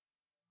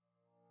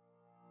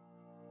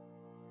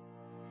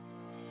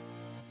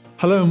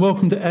Hello and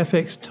welcome to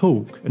FX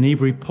Talk, an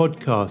eBree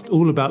podcast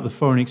all about the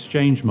foreign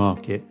exchange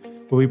market,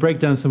 where we break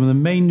down some of the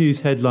main news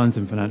headlines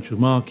in financial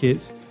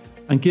markets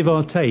and give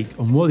our take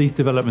on what these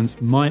developments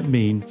might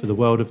mean for the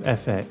world of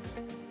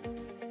FX.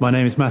 My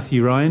name is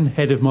Matthew Ryan,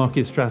 Head of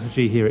Market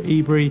Strategy here at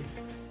eBree,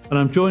 and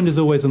I'm joined as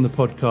always on the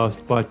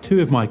podcast by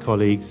two of my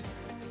colleagues,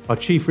 our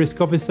Chief Risk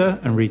Officer,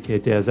 Enrique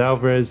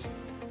Diaz-Alvarez,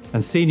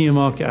 and Senior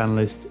Market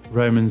Analyst,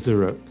 Roman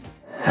Zaruk.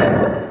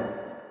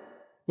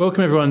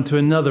 Welcome everyone to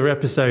another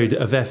episode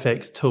of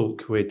FX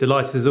Talk. We're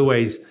delighted as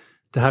always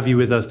to have you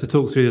with us to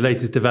talk through the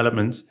latest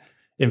developments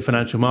in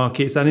financial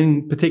markets and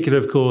in particular,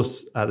 of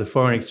course, the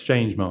foreign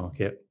exchange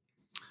market.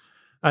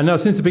 And now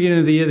since the beginning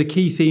of the year, the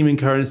key theme in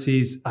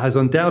currencies has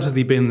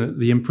undoubtedly been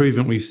the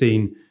improvement we've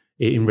seen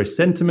in risk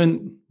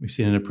sentiment. We've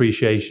seen an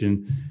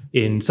appreciation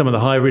in some of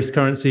the high risk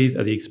currencies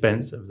at the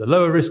expense of the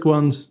lower risk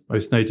ones,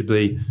 most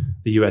notably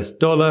the US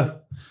dollar.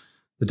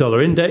 The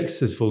dollar index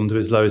has fallen to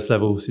its lowest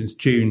level since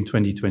June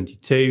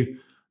 2022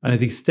 and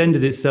has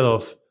extended its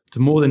sell-off to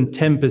more than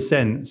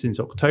 10% since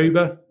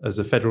October as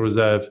the Federal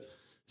Reserve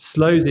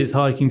slows its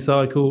hiking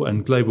cycle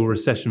and global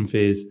recession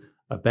fears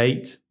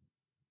abate.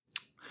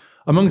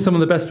 Among some of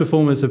the best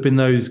performers have been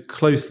those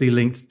closely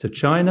linked to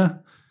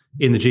China.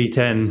 In the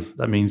G10,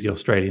 that means the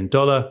Australian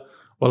dollar,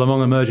 while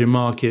among emerging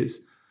markets,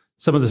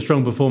 some of the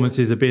strong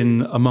performances have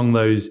been among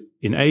those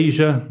in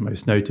Asia,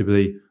 most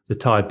notably the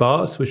Thai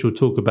baht, which we'll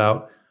talk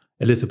about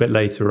a little bit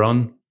later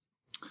on.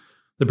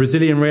 The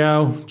Brazilian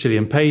real,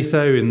 Chilean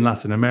peso in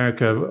Latin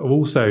America have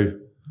also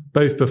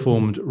both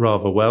performed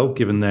rather well,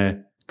 given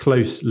their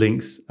close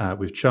links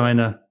with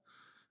China.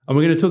 And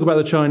we're going to talk about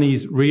the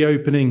Chinese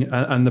reopening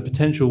and the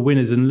potential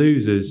winners and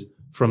losers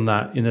from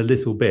that in a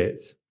little bit.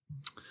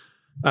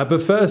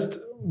 But first,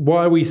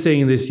 why are we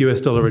seeing this US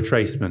dollar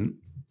retracement?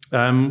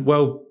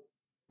 Well,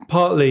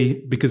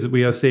 partly because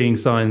we are seeing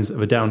signs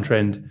of a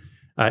downtrend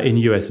in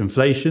US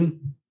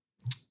inflation.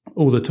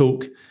 All the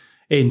talk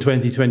in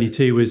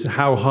 2022 was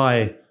how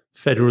high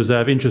Federal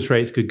Reserve interest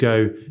rates could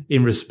go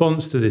in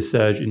response to this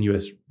surge in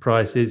US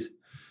prices.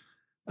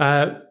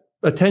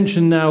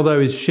 Attention now, though,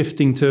 is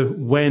shifting to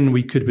when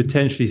we could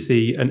potentially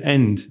see an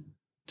end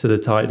to the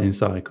tightening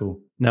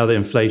cycle, now that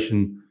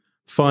inflation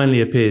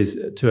finally appears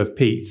to have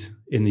peaked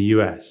in the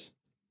US.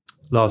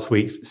 Last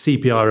week's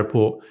CPI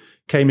report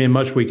came in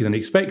much weaker than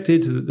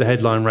expected. The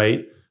headline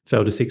rate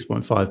fell to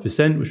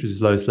 6.5%, which was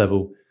its lowest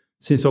level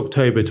since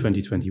October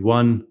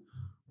 2021.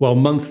 While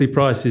monthly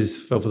prices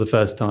fell for the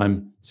first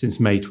time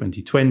since May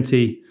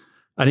 2020,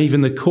 and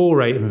even the core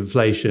rate of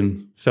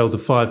inflation fell to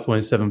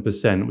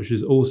 5.7%, which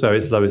is also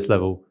its lowest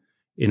level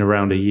in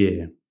around a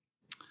year.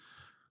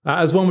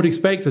 As one would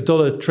expect, the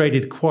dollar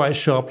traded quite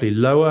sharply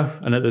lower,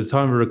 and at the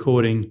time of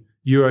recording,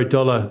 euro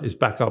dollar is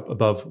back up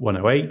above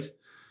 108.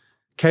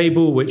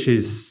 Cable, which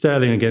is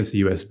sterling against the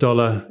US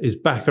dollar, is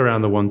back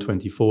around the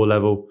 124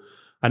 level,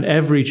 and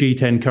every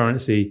G10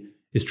 currency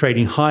is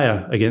trading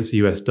higher against the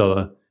US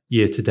dollar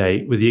year to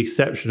date, with the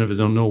exception of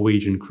the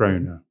Norwegian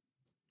kroner.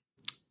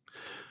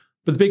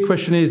 But the big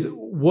question is,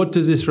 what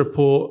does this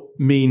report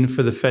mean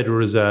for the Federal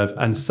Reserve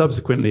and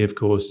subsequently, of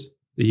course,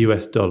 the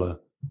US dollar?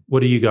 What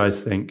do you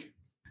guys think?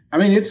 I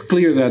mean, it's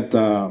clear that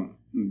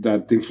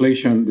the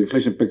inflation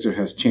picture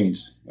has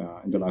changed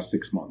in the last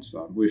 6 months.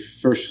 We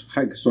first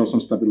saw some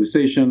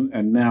stabilization,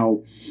 and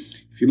now,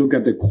 if you look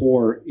at the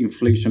core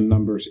inflation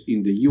numbers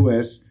in the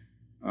US,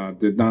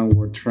 the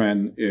downward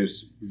trend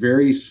is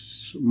very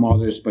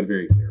modest but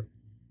very clear.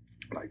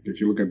 Like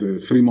if you look at the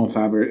 3-month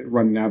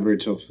running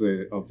average of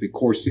the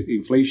core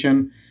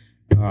inflation,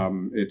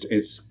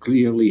 it's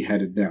clearly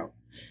headed down.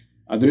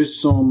 There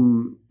is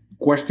some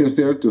questions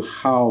there to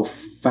how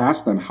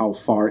fast and how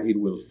far it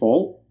will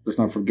fall. Let's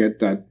not forget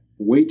that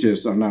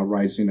wages are now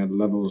rising at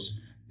levels,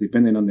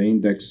 depending on the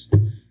index,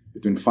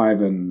 between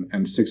 5 and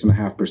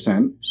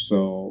 6.5%.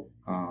 So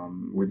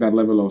with that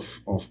level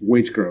of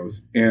wage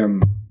growth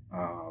and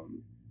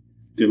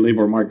the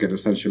labor market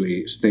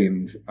essentially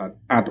staying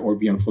at or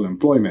beyond full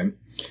employment,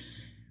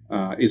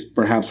 it's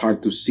perhaps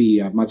hard to see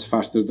a much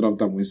faster drop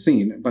than we've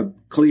seen. But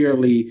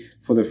clearly,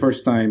 for the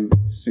first time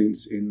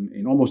since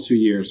in almost 2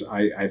 years,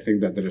 I think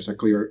that there is a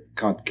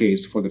clear-cut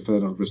case for the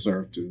Federal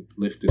Reserve to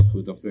lift its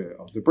foot off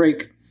the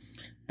brake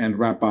and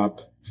wrap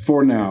up,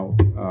 for now,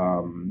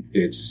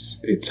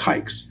 its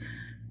hikes.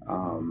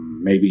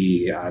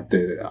 Maybe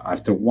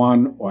after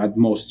one or at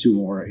most 2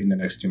 more in the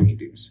next 2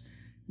 meetings.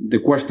 The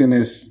question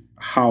is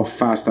how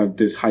fast are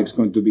these hikes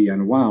going to be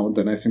unwound?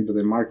 And I think that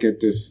the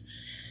market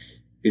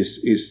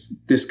is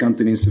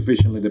discounting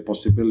insufficiently the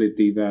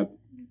possibility that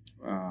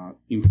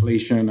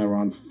inflation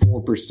around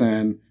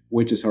 4%,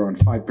 wages around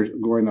 5%,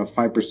 growing at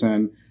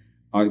 5%,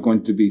 are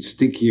going to be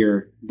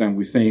stickier than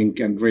we think,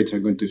 and rates are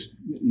going to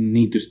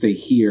need to stay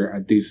here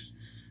at these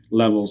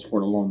levels for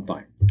a long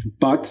time.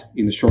 But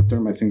in the short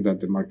term, I think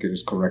that the market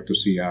is correct to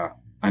see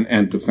an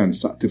end to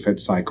Fed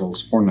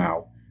cycles for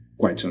now,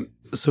 quite soon.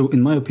 So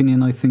in my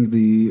opinion, I think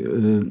the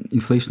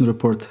inflation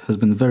report has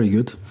been very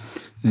good.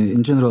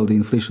 In general, the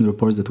inflation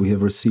reports that we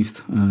have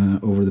received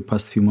over the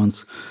past few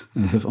months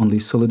have only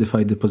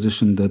solidified the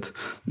position that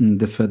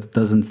the Fed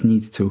doesn't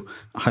need to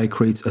hike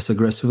rates as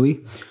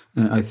aggressively.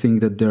 I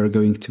think that they are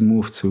going to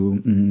move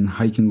to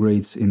hiking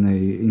rates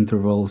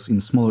in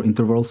smaller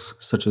intervals,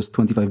 such as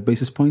 25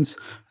 basis points.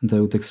 And I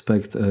would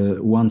expect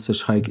one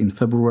such hike in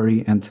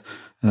February and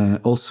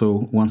also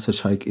one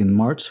such hike in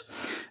March.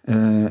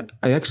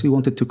 I actually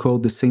wanted to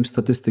quote the same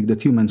statistic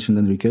that you mentioned,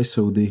 Enrique,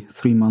 so the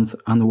 3-month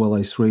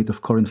annualized rate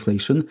of core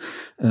inflation.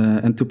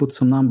 And to put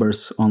some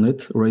numbers on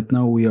it, right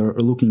now we are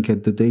looking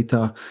at the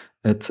data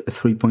at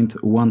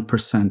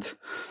 3.1%.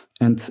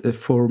 And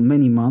for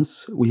many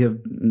months, we have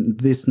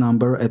this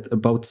number at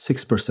about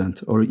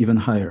 6% or even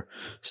higher.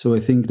 So I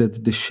think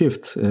that the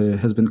shift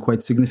has been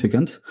quite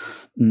significant.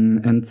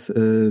 And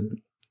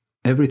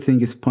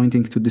everything is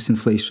pointing to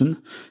disinflation.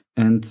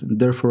 And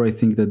therefore, I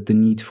think that the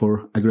need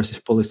for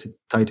aggressive policy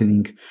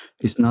tightening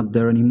is not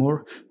there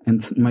anymore.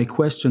 And my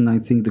question, I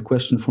think the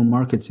question for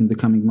markets in the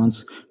coming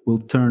months will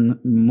turn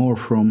more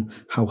from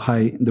how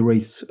high the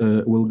rates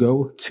will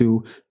go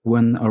to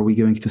when are we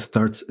going to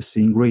start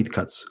seeing rate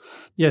cuts.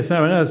 Yes,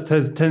 no, and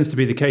that tends to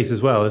be the case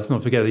as well. Let's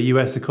not forget the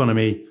US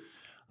economy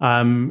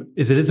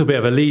is a little bit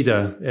of a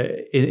leader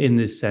in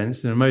this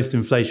sense. Most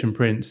inflation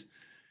prints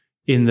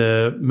in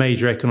the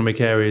major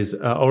economic areas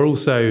are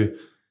also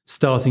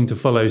starting to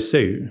follow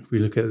suit. If we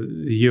look at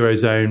the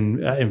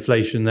Eurozone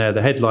inflation there,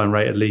 the headline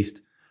rate at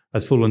least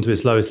has fallen to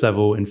its lowest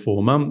level in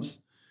 4 months.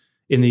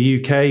 In the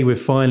UK, we're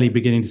finally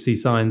beginning to see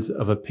signs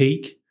of a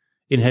peak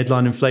in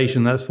headline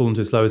inflation. That's fallen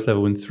to its lowest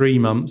level in 3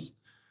 months.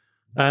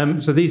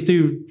 So these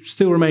do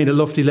still remain at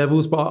lofty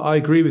levels, but I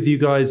agree with you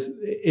guys.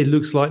 It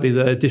looks likely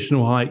that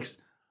additional hikes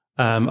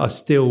are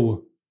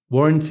still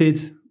warranted.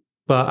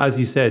 But as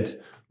you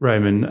said,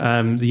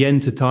 Roman, the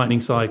end to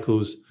tightening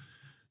cycles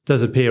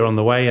does appear on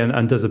the way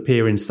and does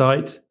appear in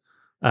sight.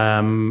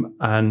 And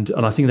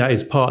I think that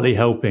is partly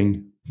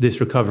helping this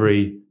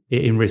recovery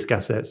in risk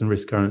assets and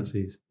risk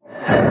currencies.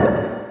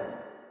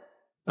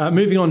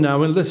 Moving on now,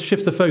 let's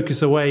shift the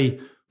focus away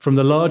from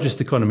the largest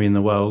economy in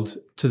the world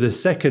to the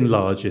second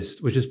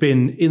largest, which has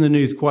been in the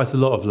news quite a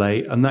lot of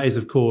late, and that is,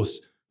 of course,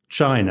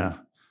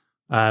 China.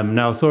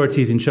 Now,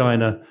 authorities in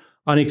China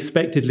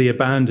unexpectedly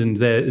abandoned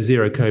their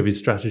zero COVID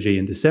strategy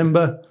in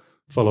December,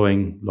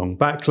 following long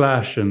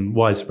backlash and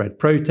widespread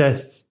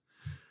protests.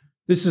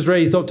 This has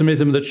raised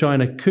optimism that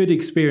China could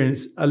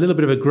experience a little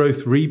bit of a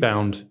growth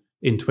rebound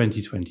in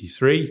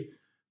 2023,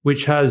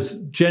 which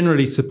has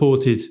generally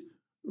supported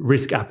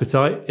risk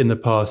appetite in the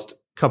past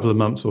couple of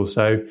months or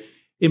so.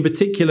 In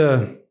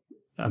particular,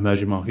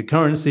 emerging market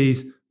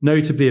currencies,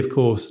 notably, of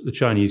course, the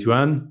Chinese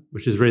yuan,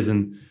 which has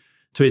risen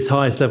to its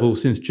highest level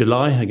since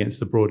July against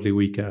the broadly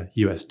weaker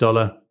US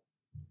dollar.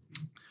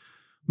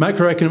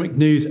 Macroeconomic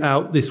news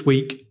out this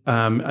week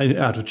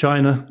out of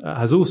China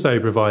has also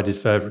provided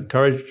further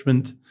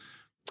encouragement.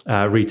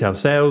 Retail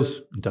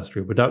sales,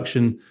 industrial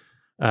production,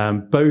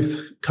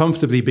 both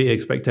comfortably beat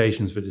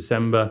expectations for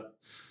December.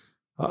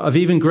 Of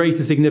even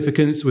greater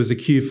significance was the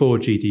Q4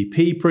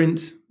 GDP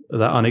print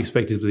that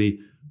unexpectedly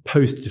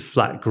posted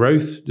flat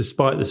growth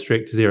despite the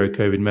strict zero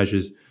COVID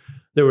measures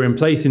that were in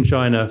place in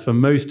China for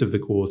most of the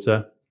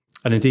quarter.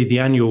 And indeed, the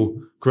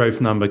annual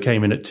growth number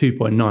came in at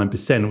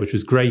 2.9%, which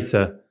was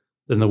greater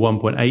than the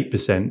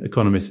 1.8%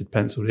 economists had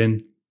penciled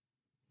in.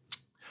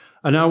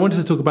 And now I wanted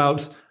to talk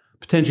about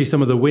potentially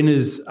some of the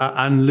winners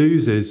and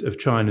losers of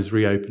China's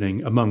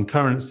reopening among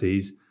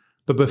currencies.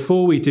 But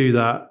before we do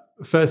that,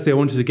 firstly, I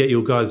wanted to get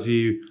your guys'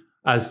 view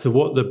as to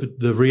what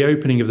the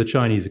reopening of the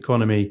Chinese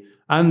economy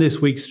and this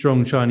week's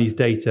strong Chinese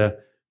data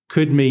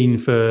could mean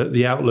for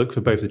the outlook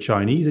for both the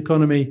Chinese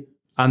economy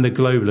and the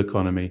global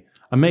economy,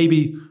 and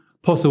maybe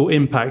possible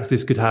impacts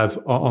this could have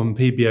on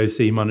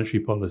PBOC monetary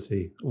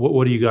policy.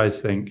 What do you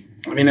guys think?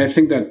 I mean, I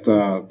think that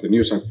the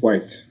news are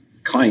quite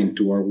kind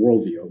to our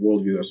worldview. Our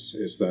worldview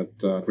is that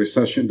the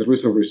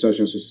risk of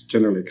recessions is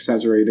generally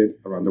exaggerated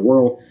around the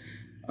world.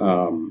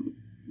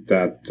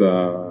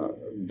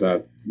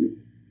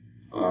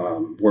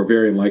 We're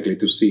very unlikely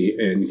to see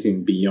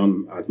anything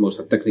beyond, at most,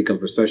 a technical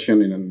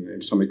recession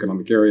in some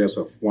economic areas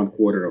of 1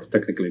 quarter of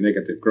technically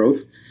negative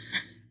growth.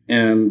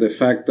 And the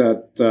fact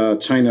that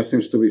China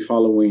seems to be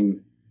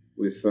following,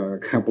 with a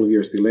couple of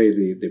years delay,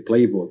 the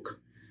playbook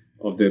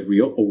of that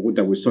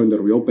we saw in the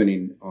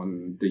reopening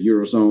on the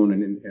Eurozone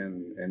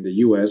and the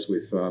US,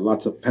 with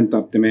lots of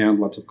pent-up demand,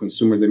 lots of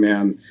consumer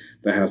demand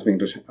that has been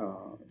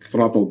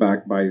throttled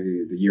back by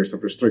the years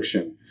of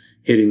restriction,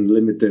 hitting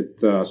limited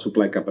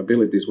supply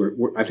capabilities.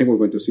 I think we're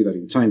going to see that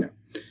in China.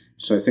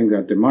 So I think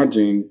that the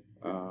margin,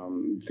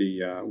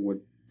 what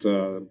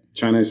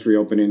China is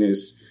reopening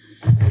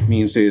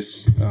means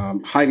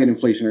higher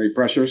inflationary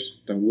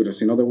pressures than we would have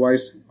seen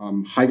otherwise,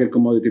 higher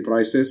commodity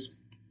prices,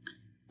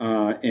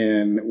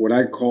 and what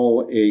I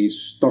call a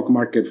stock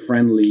market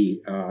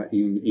friendly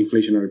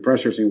inflationary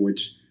pressures, in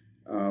which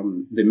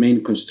the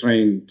main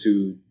constraint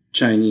to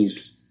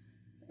Chinese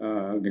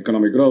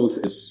economic growth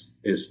is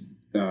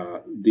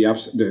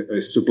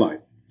supply.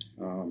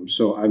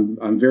 So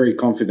I'm very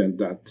confident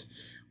that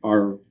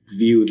our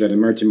view that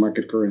emerging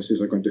market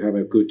currencies are going to have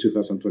a good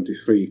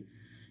 2023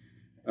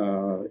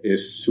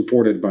 is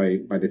supported by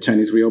the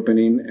Chinese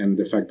reopening and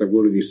the fact that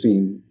we're already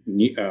seeing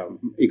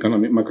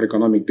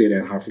macroeconomic data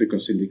and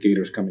high-frequency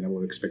indicators coming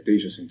above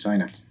expectations in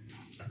China.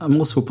 I'm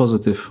also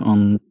positive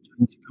on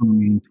Chinese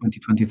economy in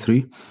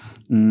 2023.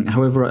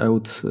 However, I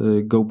would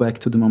go back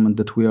to the moment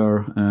that we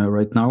are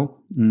right now,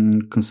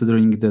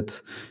 considering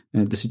that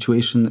the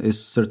situation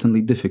is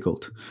certainly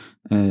difficult.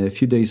 A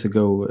few days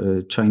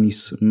ago,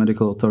 Chinese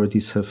medical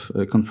authorities have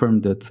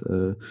confirmed that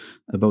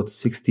about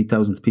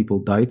 60,000 people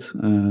died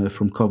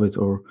from COVID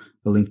or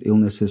linked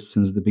illnesses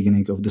since the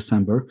beginning of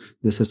December.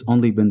 This has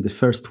only been the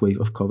first wave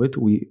of COVID.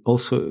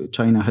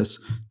 China has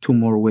 2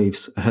 more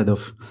waves ahead.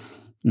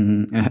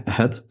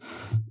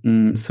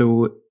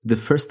 So the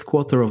first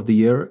quarter of the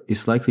year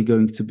is likely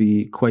going to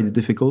be quite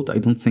difficult. I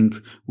don't think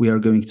we are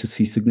going to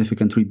see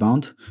significant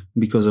rebound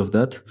because of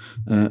that.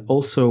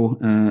 Also,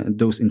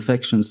 those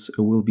infections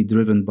will be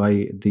driven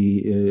by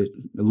the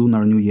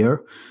Lunar New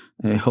Year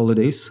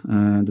holidays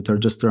that are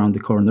just around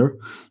the corner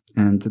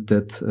and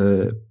that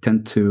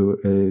tend to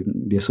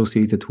be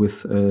associated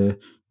with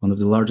one of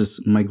the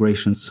largest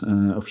migrations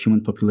of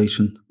human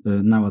population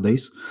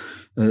nowadays.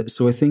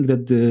 So I think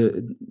that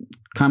the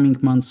coming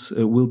months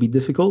will be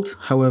difficult.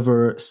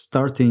 However,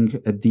 starting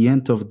at the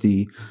end of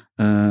the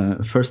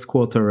first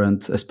quarter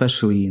and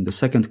especially in the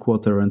second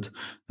quarter and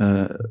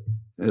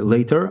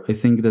later, I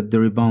think that the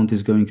rebound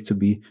is going to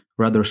be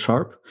rather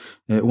sharp.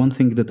 One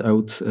thing that I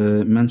would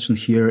mention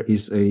here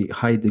is a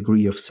high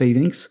degree of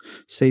savings.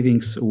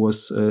 Savings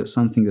was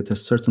something that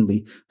has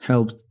certainly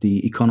helped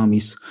the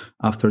economies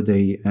after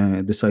they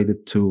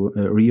decided to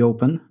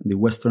reopen, the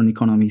Western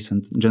economies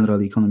and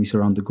general economies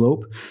around the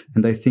globe.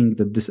 And I think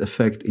that this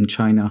effect in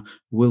China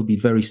will be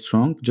very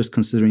strong, just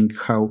considering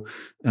how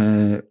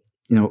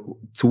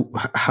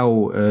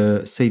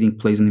saving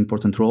plays an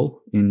important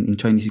role in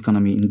Chinese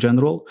economy in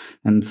general,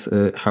 and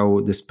how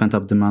this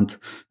pent-up demand,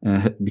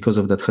 because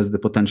of that, has the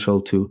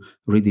potential to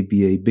really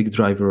be a big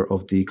driver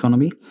of the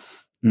economy.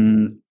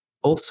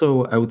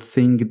 Also, I would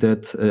think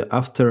that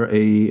after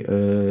a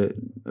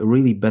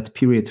really bad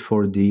period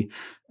for the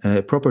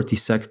property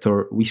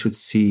sector, we should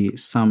see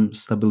some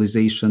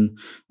stabilization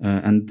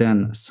and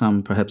then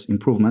some perhaps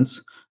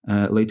improvements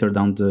later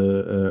down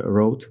the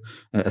road,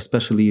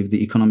 especially if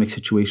the economic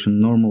situation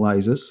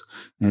normalizes.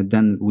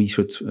 Then we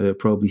should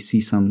probably see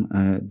some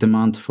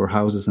demand for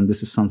houses, and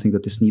this is something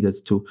that is needed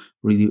to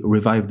really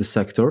revive the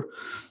sector.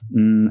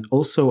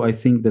 Also, I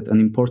think that an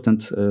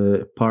important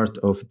part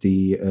of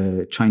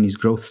the Chinese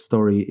growth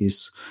story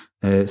is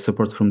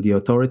support from the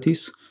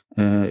authorities.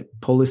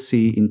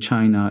 Policy in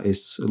China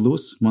is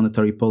loose,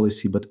 monetary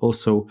policy, but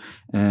also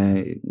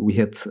we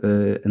had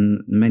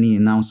many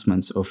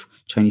announcements of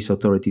Chinese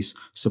authorities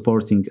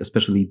supporting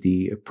especially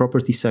the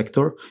property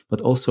sector, but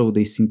also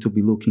they seem to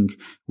be looking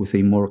with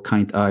a more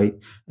kind eye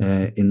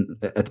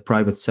at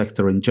private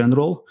sector in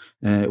general,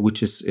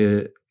 which is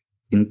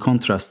in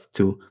contrast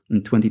to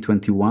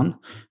 2021.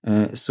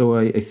 So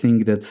I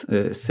think that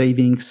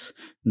savings,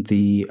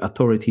 the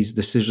authorities'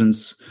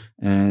 decisions,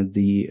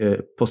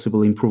 the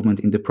possible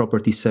improvement in the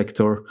property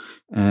sector,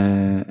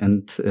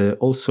 and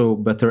also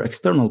better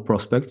external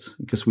prospects,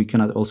 because we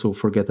cannot also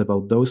forget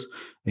about those.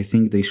 I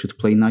think they should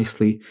play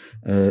nicely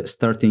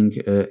starting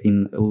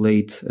in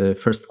late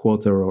first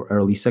quarter or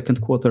early second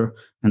quarter,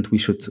 and we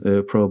should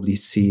probably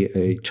see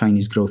a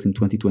Chinese growth in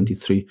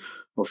 2023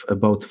 of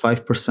about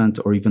 5%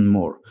 or even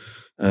more.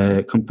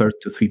 Compared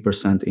to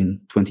 3% in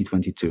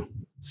 2022.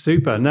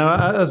 Super.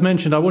 Now, as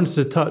mentioned, I wanted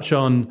to touch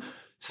on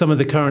some of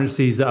the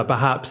currencies that are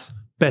perhaps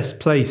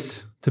best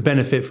placed to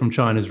benefit from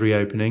China's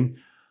reopening.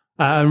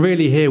 And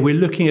really here, we're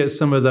looking at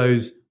some of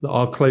those that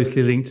are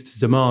closely linked to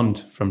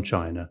demand from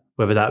China,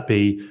 whether that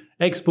be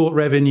export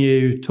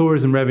revenue,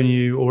 tourism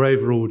revenue, or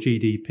overall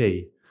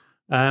GDP.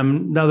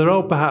 Now, there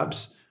are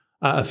perhaps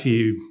a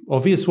few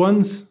obvious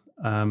ones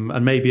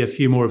and maybe a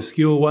few more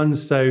obscure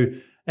ones. So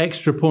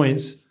extra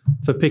points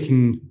for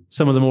picking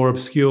some of the more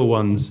obscure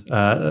ones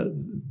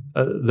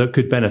that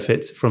could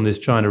benefit from this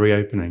China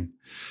reopening.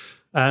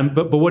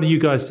 But what do you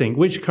guys think?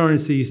 Which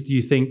currencies do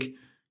you think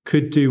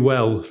could do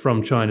well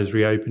from China's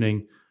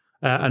reopening?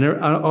 And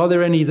are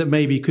there any that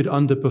maybe could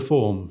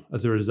underperform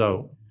as a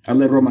result? I'll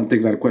let Roman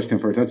take that question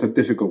first. That's a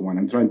difficult one.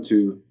 I'm trying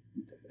to...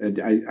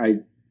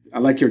 I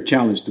like your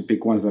challenge to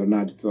pick ones that are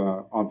not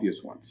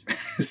obvious ones.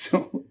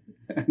 So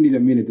I need a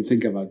minute to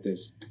think about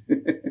this.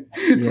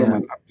 Yeah.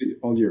 Roman,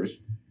 all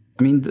yours.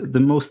 I mean, the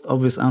most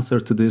obvious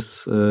answer to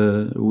this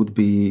would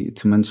be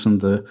to mention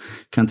the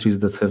countries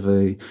that have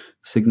a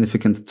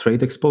significant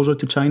trade exposure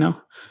to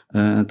China,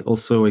 and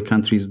also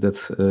countries that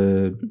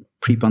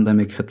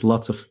pre-pandemic had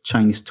lots of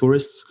Chinese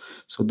tourists.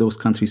 So those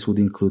countries would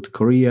include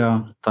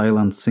Korea,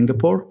 Thailand,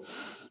 Singapore.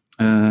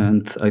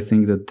 And I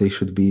think that they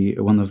should be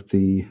one of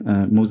the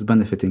most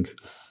benefiting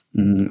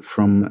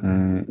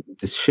from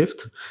this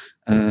shift.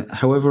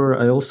 However,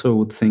 I also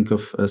would think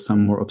of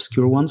some more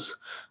obscure ones.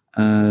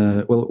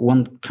 Well,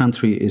 one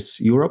country is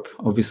Europe.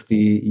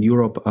 Obviously,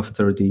 Europe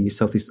after the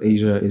Southeast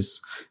Asia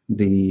is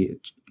the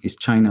is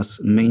China's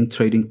main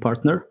trading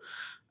partner,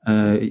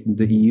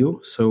 the EU.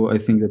 So I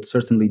think that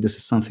certainly this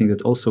is something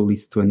that also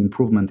leads to an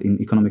improvement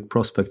in economic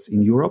prospects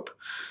in Europe.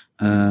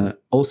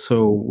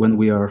 Also, when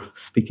we are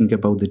speaking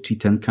about the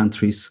G10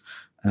 countries,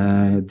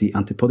 the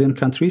Antipodian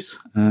countries,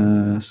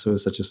 so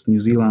such as New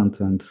Zealand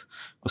and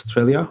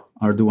Australia,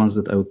 are the ones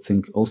that I would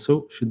think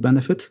also should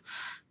benefit.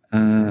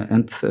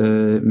 And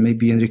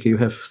maybe, Enrique, you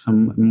have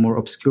some more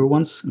obscure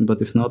ones,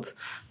 but if not,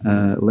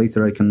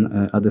 later I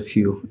can add a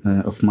few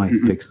of my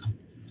picks.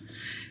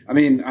 I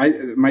mean,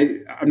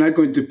 I'm not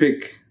going to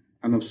pick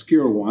an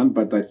obscure one,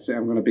 but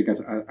I'm going to pick,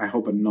 I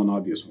hope, a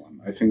non-obvious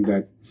one. I think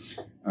that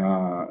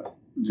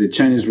the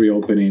Chinese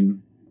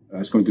reopening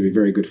is going to be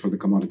very good for the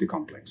commodity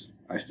complex.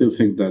 I still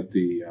think that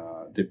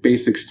the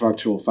basic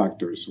structural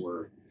factors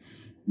were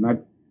not,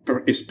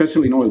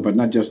 especially in oil, but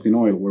not just in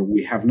oil, where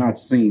we have not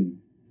seen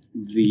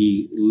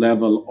the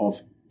level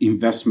of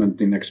investment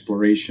in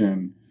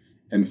exploration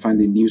and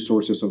finding new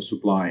sources of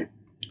supply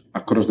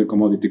across the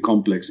commodity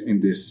complex in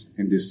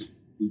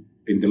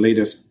the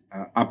latest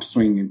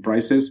upswing in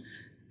prices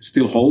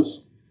still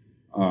holds.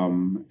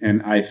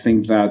 And I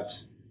think that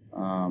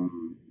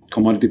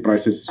commodity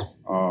prices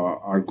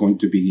are going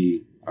to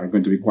be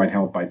quite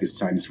helped by this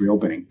Chinese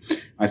reopening.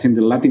 I think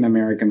the Latin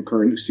American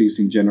currencies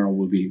in general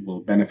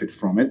will benefit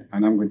from it,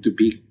 and I'm going to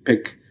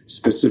pick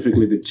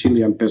specifically the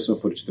Chilean peso,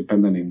 for it's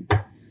dependent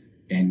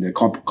in the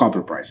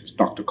copper prices,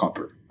 Dr.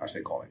 Copper, as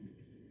they call it.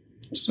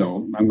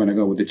 So I'm going to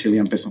go with the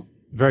Chilean peso.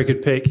 Very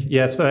good pick.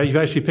 Yes, you've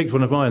actually picked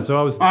one of mine.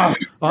 So I've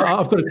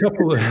got a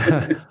couple.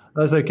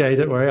 That's okay.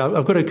 Don't worry.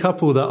 I've got a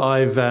couple that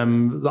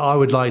that I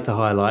would like to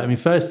highlight. I mean,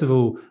 first of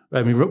all,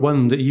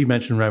 one that you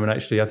mentioned, Roman,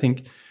 actually, I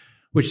think,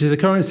 which is a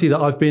currency that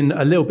I've been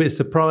a little bit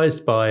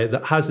surprised by,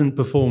 that hasn't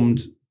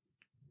performed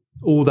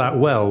all that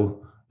well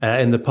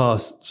in the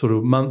past sort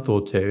of month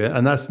or two,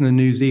 and that's the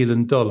New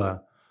Zealand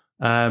dollar.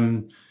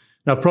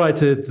 Now, prior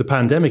to the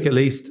pandemic, at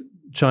least,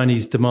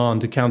 Chinese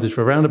demand accounted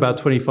for around about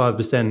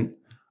 25%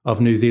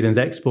 of New Zealand's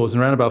exports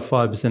and around about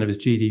 5% of its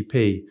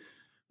GDP.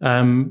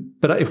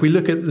 But if we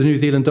look at the New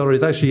Zealand dollar,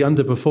 it's actually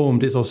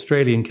underperformed its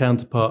Australian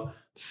counterpart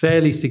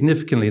fairly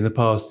significantly in the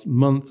past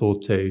month or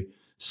two.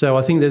 So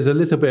I think there's a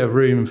little bit of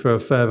room for a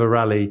further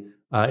rally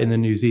in the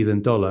New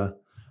Zealand dollar.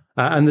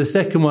 And the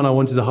second one I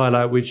wanted to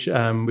highlight, which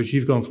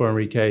you've gone for,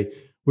 Enrique,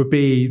 would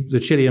be the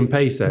Chilean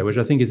peso, which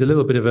I think is a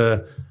little bit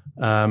of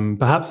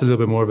perhaps a little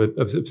bit more of an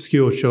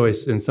obscure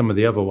choice than some of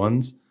the other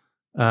ones.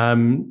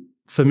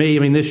 For me, I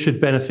mean, this should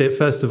benefit,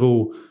 first of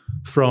all,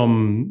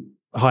 from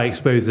high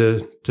exposure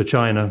to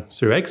China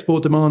through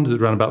export demand,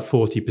 around about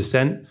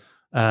 40%,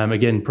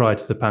 again, prior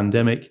to the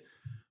pandemic.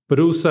 But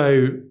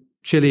also,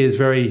 Chile is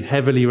very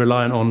heavily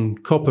reliant on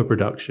copper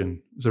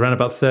production. It's around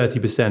about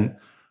 30%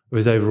 of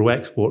its overall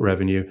export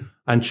revenue.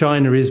 And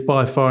China is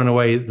by far and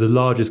away the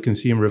largest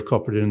consumer of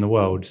copper in the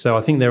world. So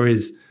I think there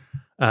is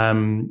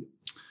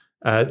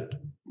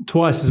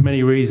twice as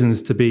many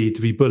reasons to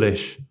be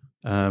bullish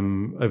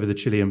over the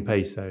Chilean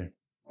peso.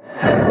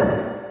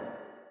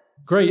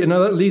 Great. And now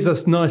that leads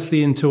us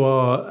nicely into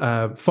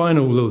our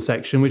final little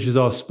section, which is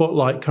our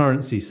spotlight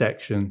currency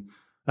section.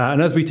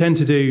 And as we tend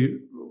to do,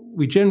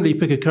 we generally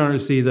pick a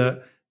currency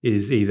that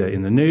is either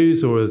in the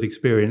news or has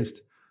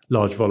experienced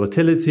large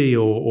volatility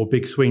or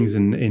big swings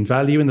in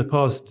value in the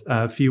past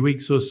few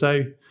weeks or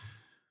so.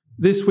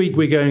 This week,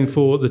 we're going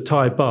for the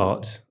Thai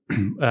baht,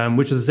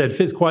 which, as I said,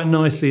 fits quite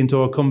nicely into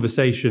our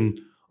conversation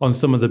on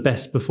some of the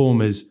best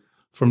performers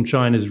from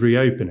China's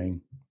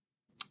reopening.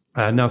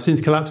 Now,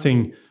 since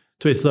collapsing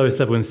to its lowest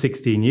level in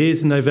 16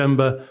 years in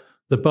November,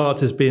 the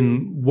baht has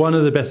been one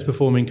of the best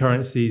performing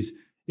currencies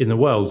in the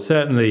world,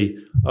 certainly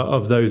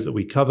of those that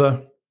we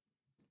cover.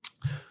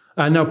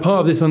 And now part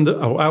of this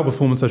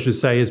outperformance, I should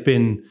say, has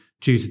been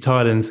due to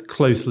Thailand's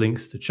close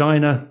links to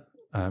China.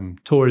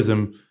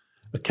 Tourism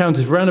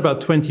accounted for around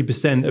about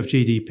 20% of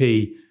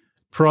GDP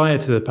prior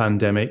to the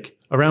pandemic.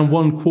 Around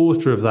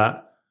 1/4 of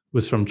that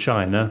was from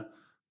China.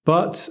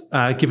 But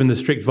given the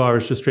strict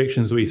virus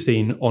restrictions that we've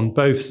seen on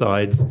both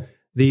sides,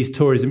 these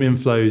tourism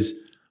inflows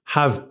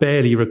have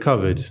barely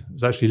recovered. It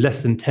was actually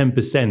less than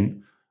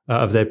 10%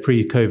 of their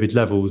pre-COVID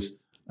levels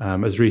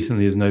as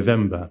recently as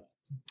November.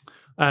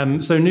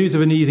 So news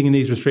of an easing in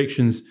these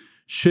restrictions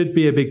should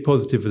be a big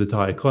positive for the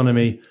Thai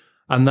economy,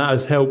 and that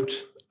has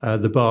helped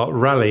the baht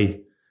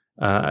rally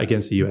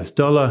against the US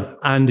dollar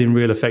and in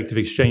real effective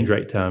exchange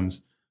rate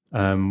terms,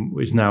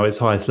 which is now its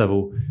highest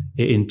level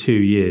in 2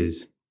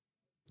 years.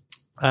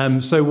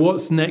 So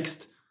what's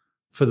next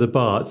for the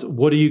baht?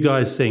 What do you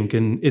guys think?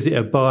 And is it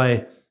a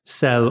buy,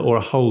 sell, or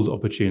a hold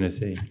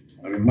opportunity?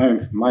 In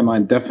my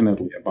mind,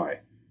 definitely a buy.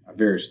 A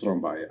very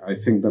strong buy. I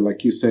think that,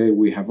 like you say,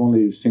 we have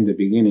only seen the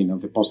beginning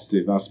of the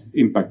positive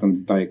impact on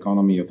the Thai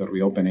economy of the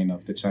reopening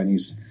of the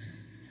Chinese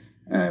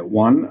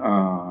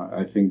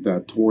I think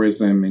that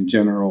tourism in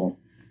general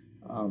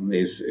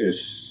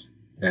is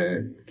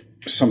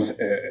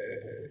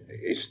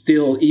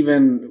still,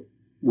 even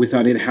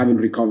without it having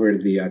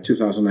recovered the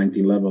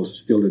 2019 levels,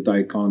 still the Thai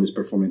economy is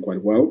performing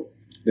quite well.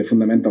 The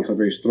fundamentals are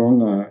very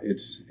strong.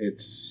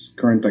 Its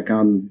current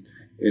account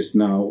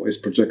is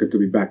projected to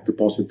be back to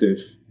positive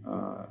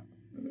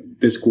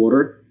this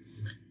quarter.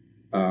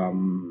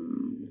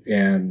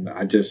 And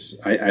I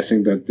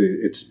think that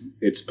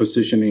it's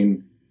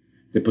positioning,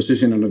 the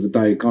positioning of the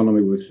Thai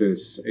economy with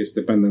its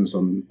dependence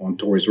on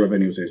tourist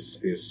revenues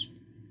is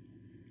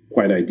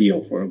quite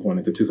ideal for going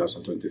into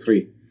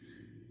 2023.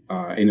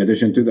 In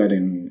addition to that,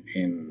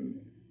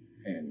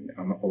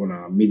 on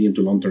a medium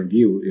to long term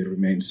view,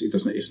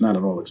 it's not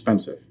at all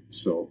expensive.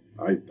 So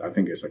I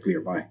think it's a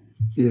clear buy.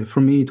 Yeah,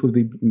 for me, it would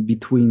be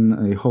between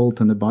a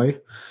hold and a buy.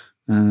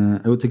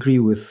 I would agree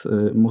with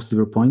most of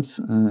your points.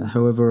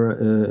 However,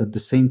 at the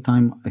same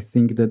time, I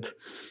think that,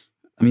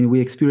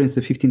 we experienced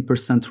a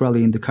 15%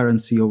 rally in the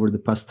currency over the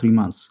past 3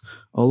 months.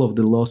 All of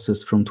the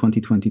losses from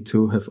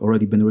 2022 have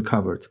already been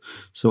recovered.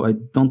 So I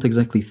don't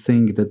exactly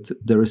think that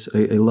there is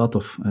a lot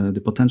of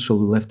the potential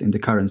left in the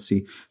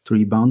currency to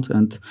rebound.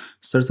 And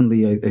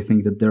certainly, I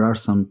think that there are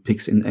some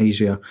picks in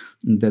Asia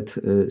that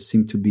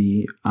seem to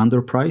be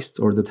underpriced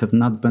or that have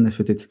not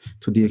benefited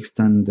to the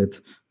extent that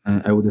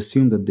I would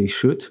assume that they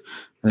should.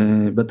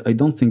 But I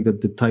don't think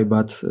that the Thai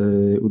baht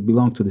would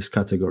belong to this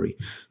category.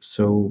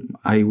 So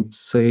I would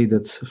say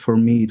that for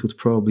me, it would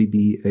probably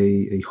be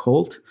a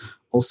hold.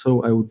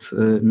 Also, I would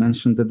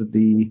mention that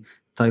the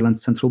Thailand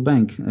Central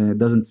Bank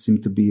doesn't seem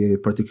to be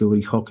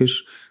particularly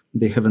hawkish.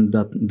 They haven't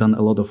done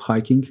a lot of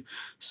hiking.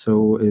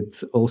 So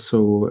it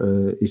also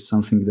is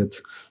something that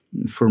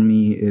for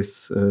me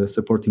is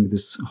supporting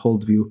this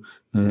hold view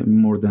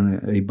more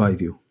than a buy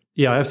view.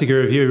 Yeah, I have to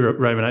agree with you,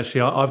 Roman.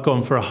 Actually, I've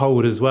gone for a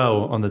hold as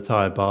well on the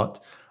Thai baht.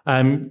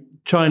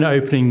 China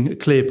opening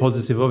clear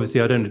positive.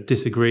 Obviously, I don't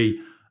disagree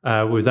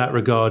with that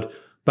regard.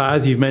 But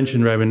as you've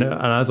mentioned, Roman,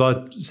 and as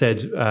I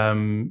said a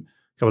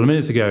couple of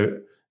minutes ago,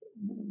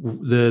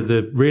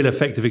 the real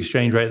effective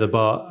exchange rate of the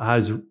baht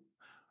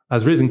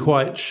has risen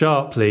quite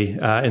sharply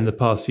in the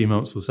past few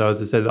months or so.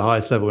 As I said, the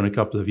highest level in a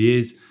couple of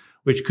years,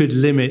 which could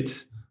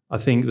limit, I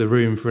think, the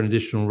room for an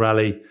additional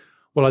rally.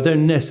 Well, I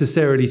don't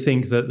necessarily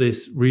think that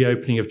this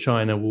reopening of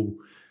China will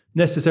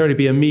necessarily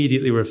be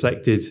immediately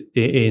reflected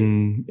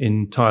in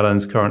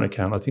Thailand's current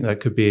account. I think that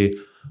could be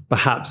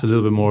perhaps a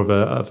little bit more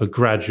of a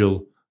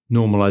gradual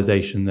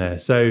normalization there.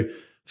 So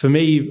for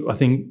me, I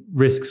think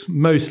risks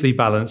mostly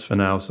balanced for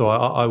now. So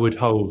I would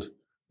hold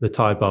the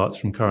Thai bahts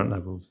from current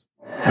levels.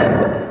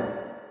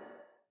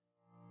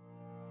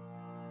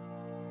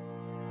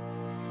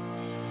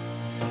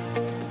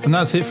 And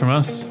that's it from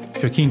us.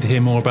 If you're keen to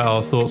hear more about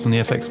our thoughts on the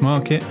FX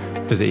market,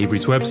 visit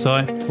eBrief's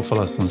website or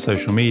follow us on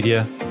social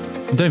media.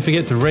 And don't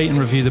forget to rate and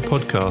review the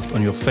podcast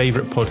on your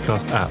favourite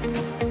podcast app.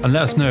 And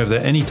let us know if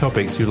there are any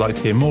topics you'd like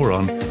to hear more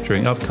on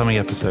during upcoming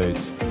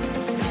episodes.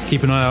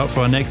 Keep an eye out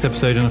for our next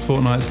episode in a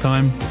fortnight's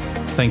time.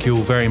 Thank you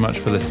all very much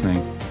for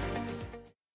listening.